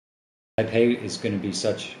Taipei is going to be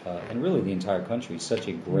such, and really the entire country, such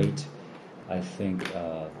a great, I think,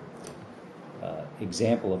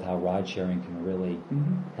 example of how ride sharing can really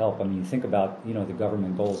help. I mean, you think about the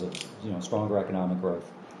government goals of stronger economic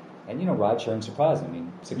growth, and ride sharing surprised me. I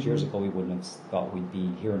mean, 6 years ago we wouldn't have thought we'd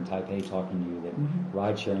be here in Taipei talking to you that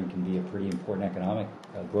ride sharing can be a pretty important economic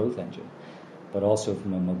growth engine. But also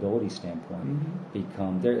from a mobility standpoint,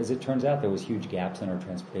 become there. As it turns out, there was huge gaps in our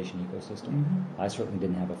transportation ecosystem. I certainly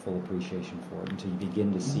didn't have a full appreciation for it until you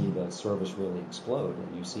begin to see the service really explode,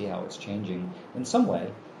 and you see how it's changing in some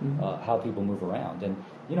way how people move around. And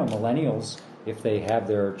millennials, if they have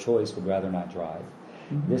their choice, would rather not drive.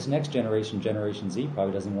 This next generation, Generation Z,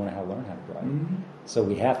 probably doesn't want to learn how to drive. So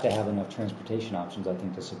we have to have enough transportation options, I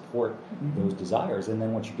think, to support those desires. And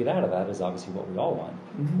then what you get out of that is obviously what we all want,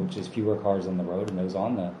 which is fewer cars on the road, and those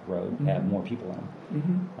on the road have more people in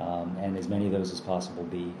them. And as many of those as possible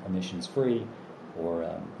be emissions-free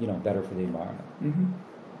or better for the environment.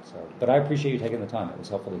 So, but I appreciate you taking the time. It was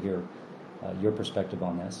helpful to hear your perspective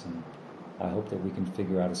on this, and I hope that we can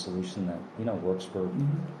figure out a solution that works for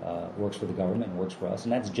the government and works for us.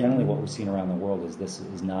 And that's generally what we've seen around the world. Is this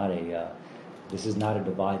is not a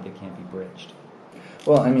divide that can't be bridged.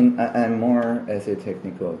 Well, I mean, I'm more as a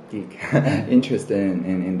technical geek interested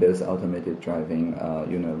in those automated driving,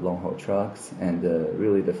 long-haul trucks and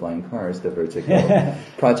really the flying cars, the vertical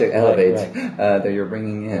Project Elevate that you're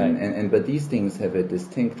bringing in. And but these things have a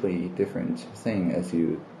distinctly different thing, as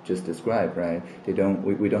you just described, right?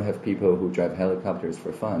 We don't have people who drive helicopters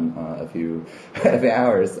for fun, a few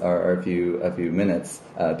hours or a few minutes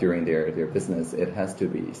during their business. It has to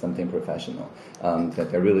be something professional. That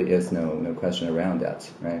there really is no question around that,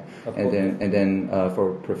 right? And then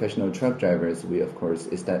for professional truck drivers, we of course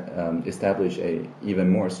establish a even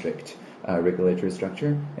more strict regulatory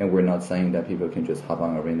structure, and we're not saying that people can just hop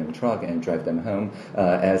on a random truck and drive them home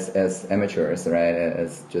as amateurs, right?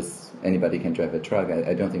 As just anybody can drive a truck.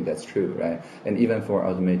 I don't think that's true, right? And even for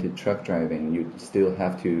automated truck driving, you still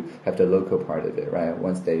have to have the local part of it, right?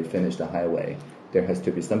 Once they finish the highway, there has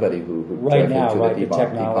to be somebody who right now, right? The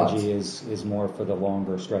technology is more for the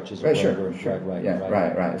longer stretches of road. Sure.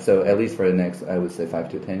 Right. So at least for the next, I would say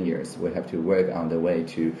 5 to 10 years, we have to work on the way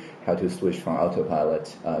to how to switch from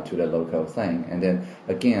autopilot to the local thing. And then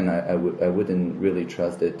again, I wouldn't really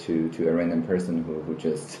trust it to a random person who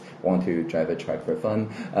just want to drive a truck for fun,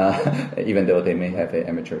 even though they may have an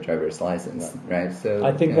amateur driver's license, right? So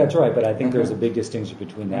I think that's right, but I think there's a big distinction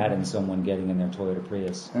between that and someone getting in their Toyota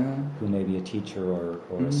Prius who may be a teacher or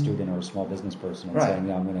a student or a small business person and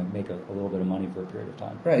saying, I'm going to make a little bit of money for a period of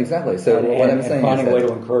time. Right, exactly. So what I'm saying is finding a way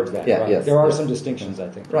to encourage that. Yes, there are some distinctions, I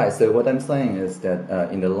think. Right. So what I'm saying is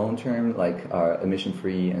that in the long term, like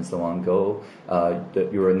emission-free and so on,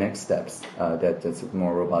 your next steps that's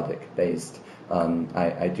more robotic based.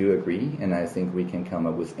 I do agree, and I think we can come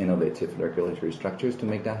up with innovative regulatory structures to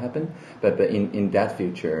make that happen. But in that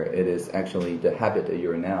future, it is actually the habit that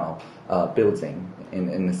you're now building,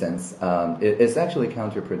 in a sense, it's actually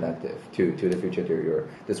counterproductive to the future that you're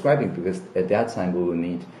describing, because at that time we will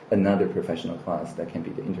need another professional class that can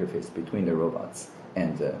be the interface between the robots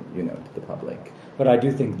and the public. But I do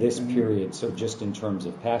think this period, so just in terms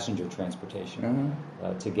of passenger transportation,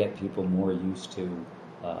 to get people more used to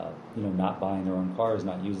not buying their own cars,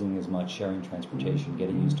 not using as much sharing transportation,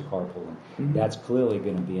 getting used to carpooling. That's clearly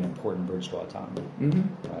going to be an important bridge to autonomy,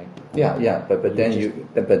 right? Yeah. But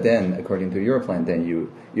then according to your plan, then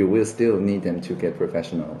you will still need them to get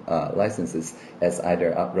professional licenses as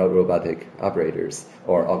either robotic operators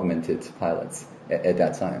or augmented pilots at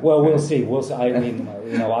that time. Well, we'll see. I mean,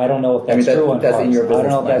 I don't know if that's true on cars. In your business I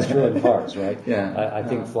don't know if plan. that's true in cars, right? Yeah. I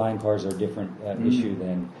think flying cars are a different issue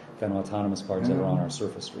than autonomous cars that are on our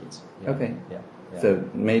surface streets. Okay. Yeah. So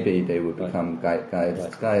maybe they would become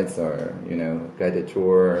guides or guided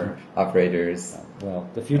tour operators. Well,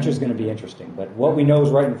 the future is going to be interesting, but what we know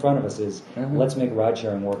is right in front of us is let's make ride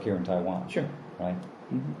sharing work here in Taiwan. Sure. Right.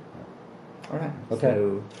 All right. Okay.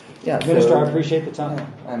 So, Minister, I appreciate the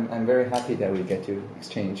time. I'm very happy that we get to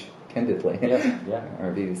exchange candidly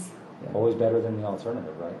our views. Yeah. Always better than the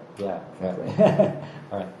alternative, right? Yeah. Exactly.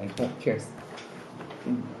 All right. Thank you. Cheers.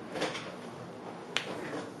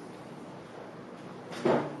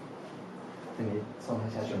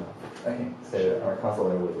 Okay, so our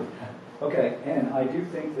counselor will. Okay, and I do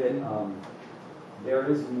think that there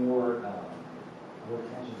is more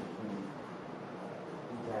tension between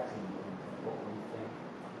e-taxing and what we think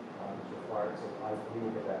is required. So I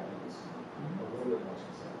believe that makes a little bit more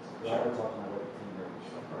sense. I will talk to my local team here.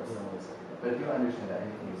 But you understand that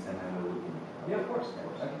anything you send, I will. Yeah, of course.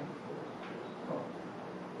 Okay.